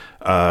it.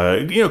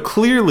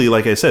 Clearly,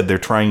 like I said, they're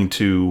trying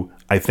to,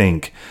 I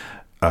think,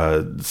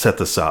 set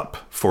this up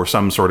for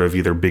some sort of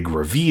either big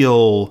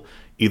reveal,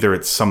 either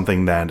it's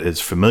something that is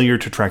familiar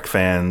to Trek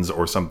fans,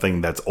 or something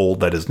that's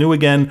old that is new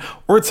again,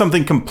 or it's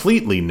something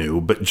completely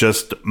new but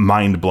just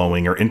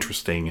mind-blowing or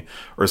interesting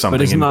or something.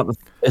 But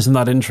isn't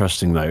that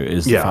interesting, though,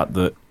 is the fact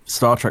that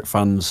Star Trek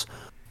fans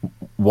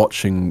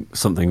watching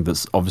something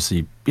that's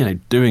obviously,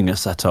 doing a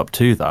setup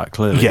to that,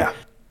 clearly. Yeah.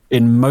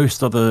 In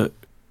most of the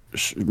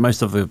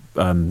sort of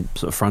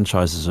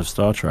franchises of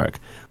Star Trek,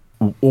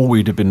 all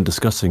we'd have been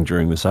discussing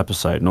during this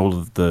episode, and all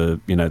of the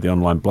the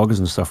online bloggers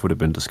and stuff would have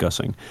been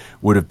discussing,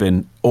 would have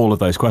been all of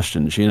those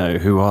questions.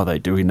 Who are they?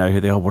 Do we know who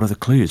they are? What are the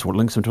clues? What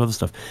links them to other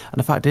stuff? And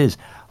the fact is,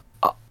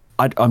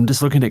 I'm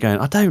just looking at it going,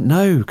 I don't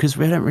know, because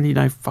we don't really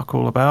know fuck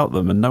all about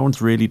them, and no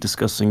one's really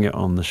discussing it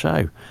on the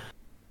show.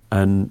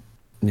 And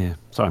yeah,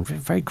 so I'm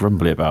very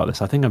grumbly about this.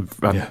 I think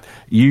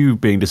you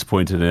being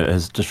disappointed in it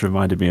has just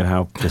reminded me of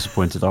how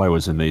disappointed I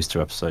was in these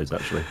two episodes,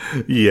 actually.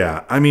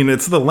 Yeah, I mean,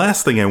 it's the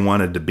last thing I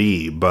wanted to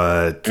be,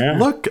 but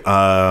look,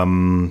 I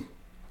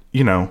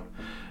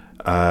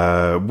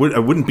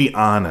wouldn't be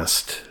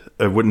honest.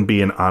 It wouldn't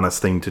be an honest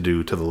thing to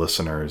do to the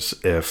listeners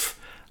if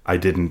I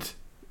didn't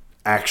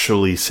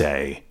actually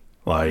say,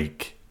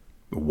 like,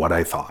 what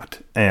I thought.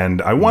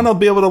 And I want to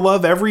be able to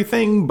love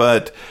everything,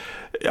 but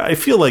I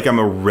feel like I'm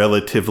a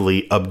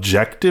relatively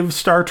objective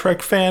Star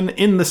Trek fan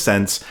in the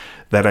sense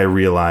that I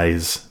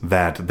realize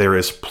that there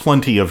is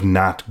plenty of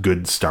not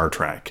good Star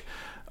Trek.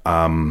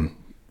 I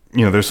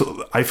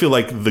feel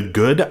like the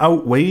good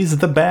outweighs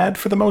the bad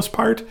for the most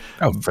part.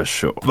 Oh, for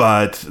sure.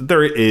 But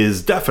there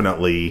is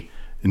definitely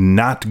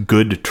not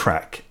good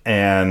Trek.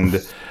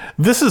 And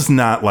this is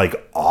not like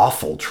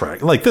awful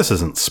Trek. Like, this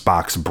isn't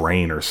Spock's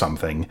brain or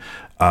something.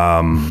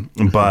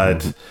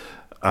 But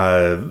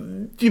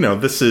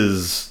this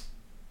is,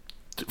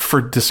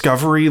 for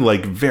Discovery,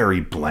 like,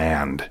 very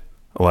bland.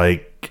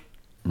 Like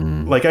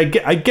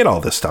I get all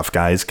this stuff,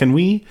 guys.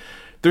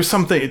 There's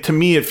something, to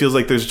me, it feels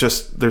like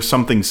there's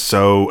something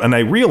so, and I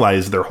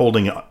realize they're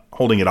holding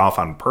it off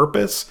on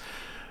purpose,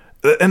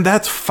 and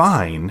that's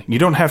fine. You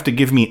don't have to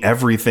give me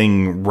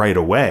everything right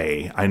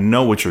away. I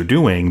know what you're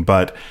doing,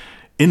 but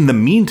in the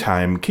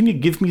meantime, can you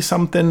give me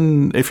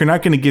something, if you're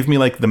not going to give me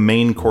like the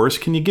main course,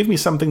 can you give me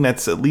something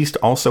that's at least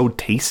also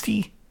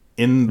tasty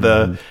in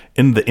the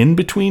in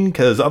between?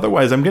 Because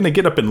otherwise I'm going to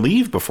get up and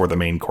leave before the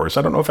main course.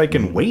 I don't know if I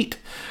can wait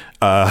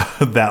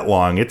that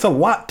long. It's a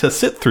lot to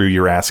sit through.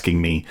 You're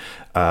asking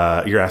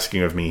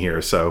of me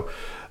here. So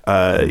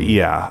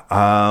yeah,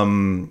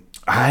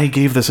 I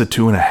gave this a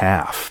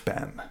 2.5,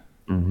 Ben.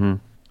 Mm-hmm.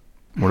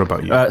 What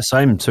about you?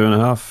 Same,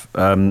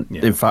 2.5.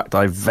 Yeah. In fact,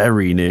 I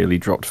very nearly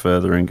dropped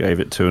further and gave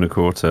it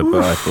 2.25,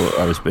 but I thought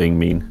I was being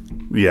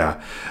mean.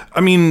 Yeah.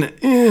 I mean,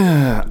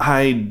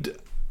 I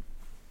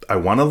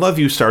want to love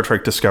you, Star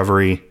Trek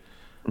Discovery.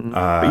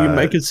 But you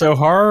make it so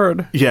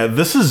hard. Yeah,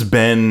 this has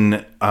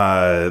been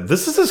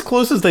this is as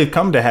close as they've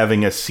come to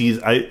having a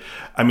season.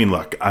 I mean,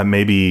 look,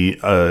 maybe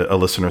a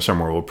listener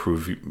somewhere will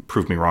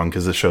prove me wrong,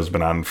 because this show's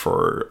been on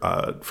for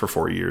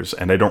 4 years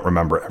and I don't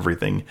remember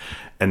everything.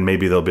 And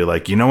maybe they'll be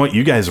like, you know what,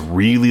 you guys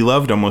really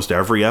loved almost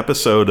every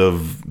episode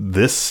of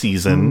this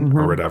season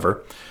or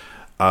whatever.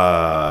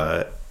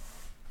 I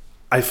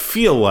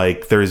feel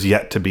like there's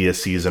yet to be a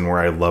season where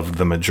I loved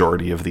the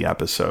majority of the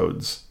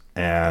episodes.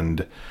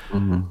 And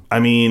I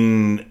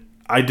mean,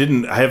 I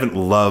haven't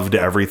loved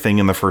everything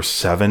in the first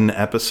 7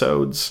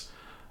 episodes.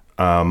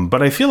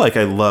 But I feel like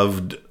I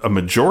loved a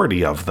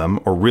majority of them,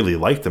 or really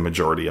liked the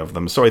majority of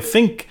them. So I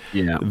think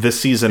this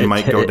season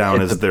might go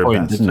down as their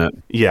best. Isn't it?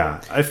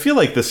 Yeah, I feel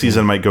like this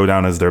season might go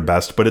down as their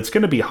best, but it's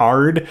going to be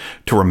hard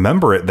to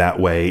remember it that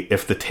way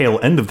if the tail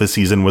end of the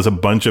season was a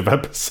bunch of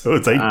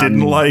episodes I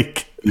didn't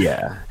like.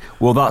 Yeah.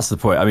 Well, that's the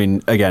point. I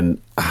mean, again,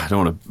 I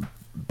don't want to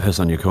piss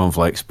on your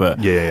cornflakes,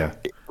 but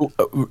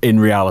in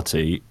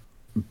reality,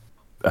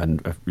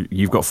 and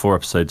you've got 4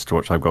 episodes to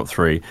watch, I've got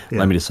 3. Yeah.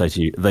 Let me just say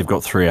to you, they've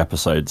got 3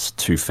 episodes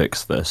to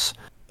fix this.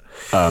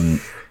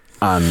 And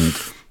I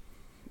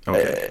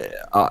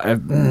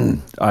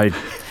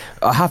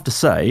have to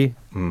say,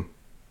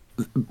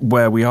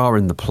 where we are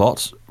in the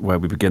plot, where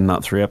we begin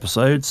that 3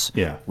 episodes,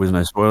 with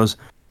no spoilers,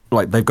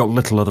 like, they've got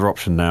little other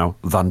option now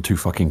than to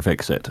fucking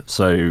fix it.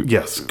 So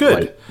yes,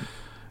 good. Like,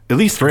 at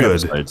least 3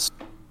 episodes.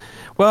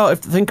 Well,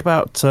 if you think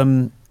about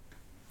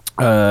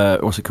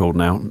what's it called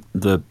now?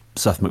 The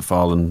Seth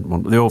MacFarlane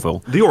one, the Orville.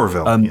 The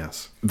Orville,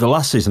 yes. The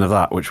last season of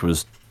that, which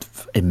was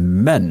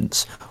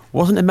immense,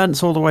 wasn't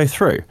immense all the way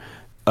through.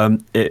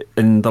 In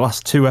the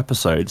last 2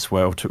 episodes,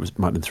 well, it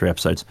might have been 3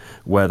 episodes,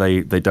 where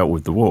they dealt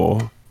with the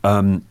war,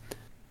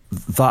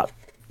 that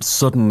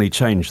suddenly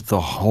changed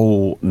the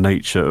whole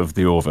nature of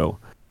the Orville.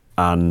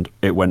 And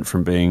it went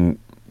from being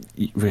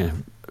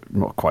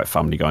not quite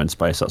Family Guy in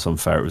space, that's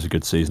unfair, it was a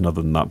good season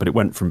other than that, but it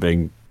went from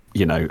being,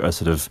 a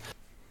sort of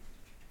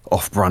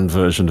off-brand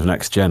version of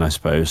Next Gen, I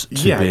suppose,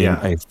 to being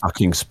a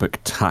fucking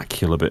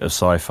spectacular bit of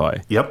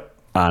sci-fi. Yep.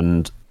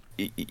 And,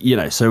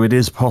 so it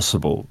is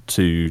possible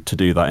to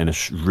do that in a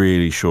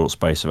really short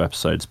space of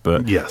episodes,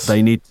 but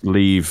they need to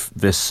leave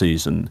this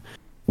season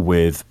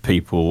with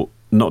people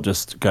not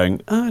just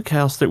going, okay,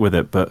 I'll stick with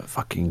it, but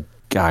fucking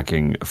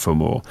gagging for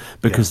more,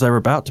 because they're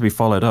about to be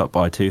followed up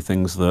by 2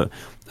 things that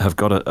have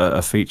got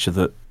a feature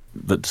that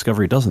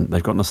Discovery doesn't.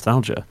 They've got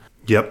nostalgia.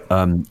 Yep.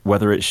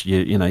 Whether it's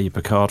your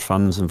Picard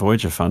fans and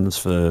Voyager fans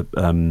for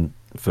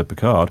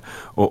Picard,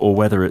 or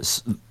whether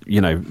it's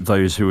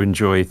those who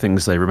enjoy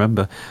things they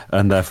remember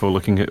and therefore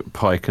looking at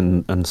Pike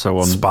and so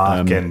on,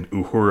 Spock and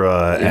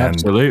Uhura and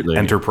absolutely.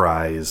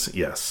 Enterprise.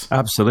 Yes,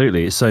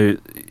 absolutely. So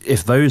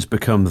if those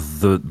become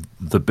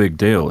the big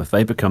deal, if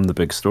they become the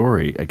big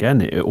story,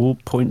 again, it all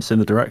points in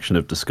the direction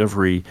of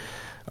Discovery.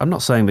 I'm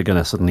not saying they're going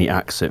to suddenly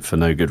axe it for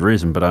no good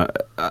reason,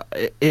 but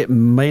it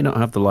may not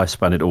have the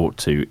lifespan it ought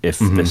to if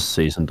this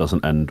season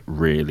doesn't end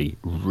really,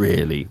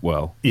 really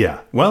well. Yeah.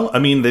 Well, I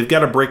mean, they've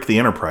got to break the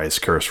Enterprise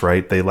curse,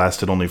 right? They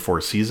lasted only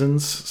 4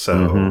 seasons.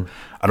 So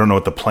I don't know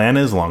what the plan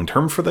is long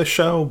term for this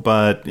show,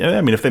 but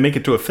I mean, if they make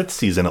it to a 5th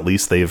season, at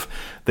least they've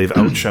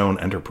outshone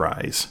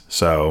Enterprise.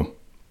 So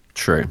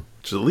true.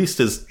 Which at least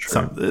is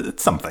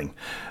it's something.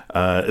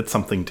 It's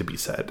something to be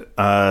said.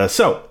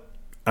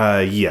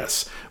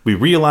 Yes, we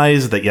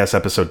realize that,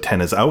 episode 10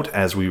 is out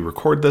as we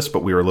record this,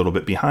 but we were a little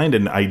bit behind,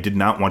 and I did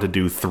not want to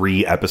do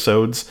 3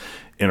 episodes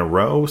in a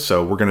row,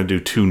 so we're going to do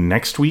 2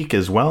 next week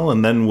as well,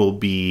 and then we'll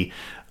be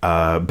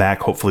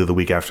back hopefully the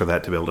week after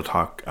that to be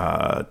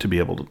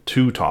able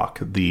to talk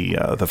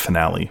the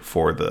finale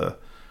for the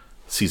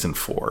season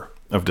 4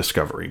 of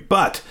Discovery.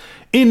 But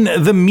in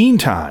the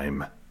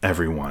meantime,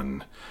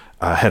 everyone,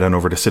 head on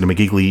over to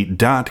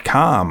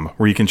cinemageekly.com,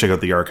 where you can check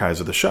out the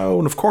archives of the show.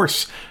 And of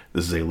course,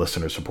 this is a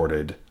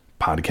listener-supported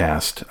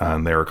podcast.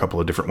 There are a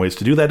couple of different ways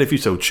to do that if you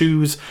so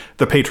choose.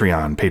 The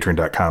Patreon,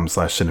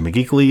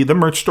 patreon.com/cinemageekly. The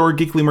merch store,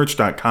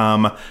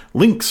 geeklymerch.com.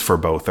 Links for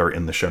both are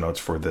in the show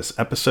notes for this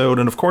episode.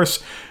 And of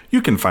course,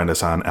 you can find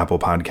us on Apple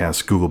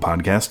Podcasts, Google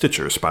Podcasts,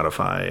 Stitcher,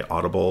 Spotify,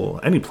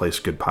 Audible, any place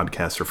good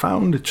podcasts are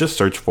found. Just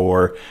search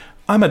for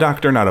I'm a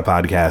Doctor, Not a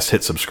Podcast.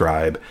 Hit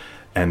subscribe.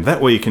 And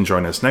that way you can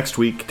join us next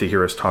week to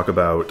hear us talk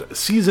about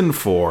Season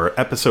 4,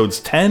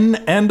 Episodes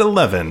 10 and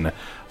 11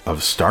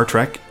 of Star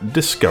Trek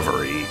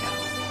Discovery.